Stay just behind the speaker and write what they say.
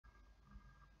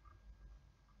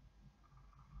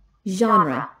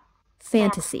Genre: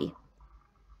 fantasy.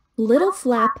 Little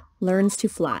Flap learns to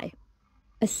fly.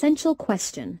 Essential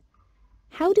question: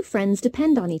 how do friends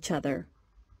depend on each other?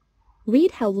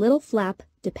 Read how Little Flap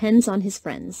depends on his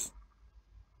friends.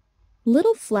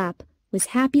 Little Flap was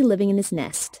happy living in his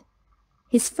nest.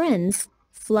 His friends,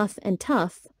 Fluff and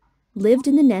Tuff, lived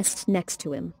in the nest next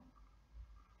to him.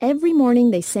 Every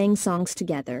morning they sang songs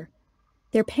together.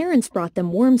 Their parents brought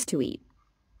them worms to eat.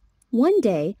 One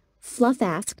day, Fluff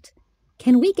asked,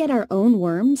 "Can we get our own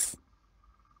worms?"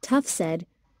 Tuff said,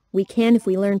 "We can if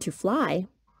we learn to fly."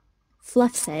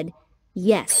 Fluff said,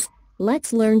 "Yes,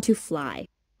 let's learn to fly."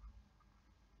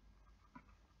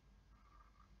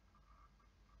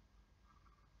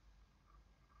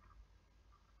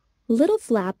 Little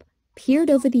Flap peered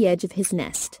over the edge of his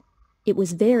nest. It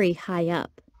was very high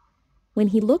up. When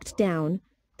he looked down,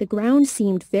 the ground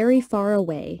seemed very far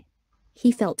away.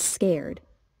 He felt scared.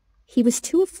 He was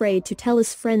too afraid to tell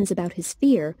his friends about his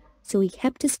fear, so he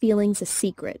kept his feelings a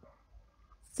secret.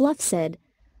 Fluff said,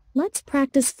 "Let's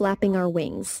practice flapping our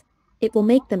wings. It will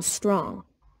make them strong.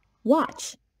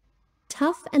 Watch."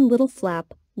 Tuff and Little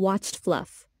Flap watched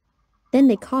Fluff. Then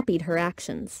they copied her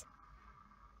actions.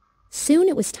 Soon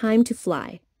it was time to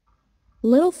fly.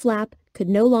 Little Flap could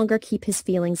no longer keep his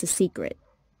feelings a secret.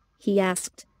 He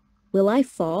asked, "Will I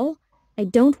fall? I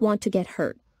don't want to get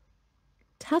hurt."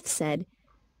 Tuff said,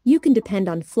 "You can depend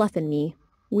on Fluff and me.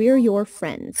 We're your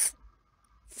friends."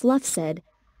 Fluff said,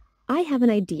 "I have an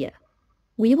idea.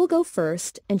 We will go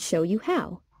first and show you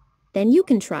how. Then you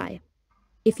can try.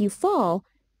 If you fall,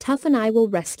 Tuff and I will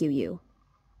rescue you."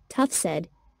 Tuff said,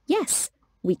 "Yes,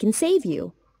 we can save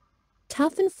you."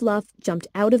 Tuff and Fluff jumped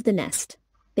out of the nest.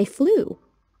 They flew.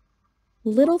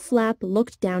 Little Flap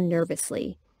looked down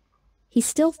nervously. He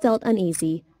still felt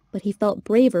uneasy, but he felt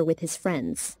braver with his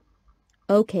friends.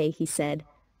 "Okay," he said,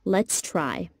 "let's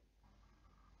try."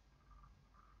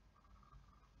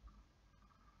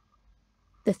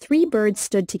 The three birds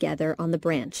stood together on the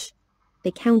branch.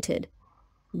 They counted.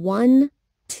 1,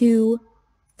 2,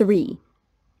 3.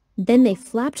 Then they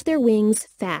flapped their wings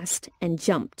fast and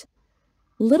jumped.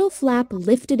 Little Flap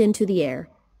lifted into the air.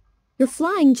 "You're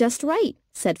flying just right,"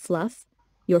 said Fluff.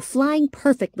 "You're flying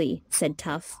perfectly," said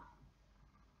Tuff.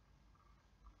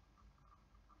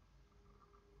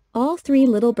 All three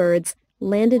little birds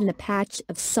landed in a patch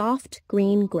of soft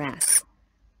green grass.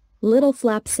 Little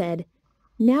Flap said,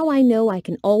 "Now I know I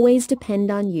can always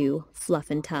depend on you, Fluff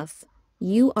and Tuff.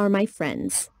 You are my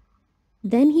friends."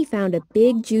 Then he found a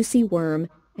big juicy worm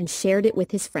and shared it with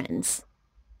his friends.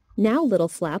 Now Little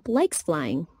Flap likes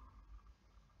flying.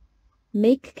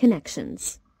 Make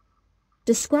connections.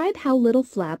 Describe how Little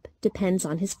Flap depends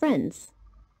on his friends.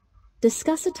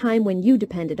 Discuss a time when you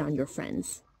depended on your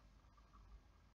friends.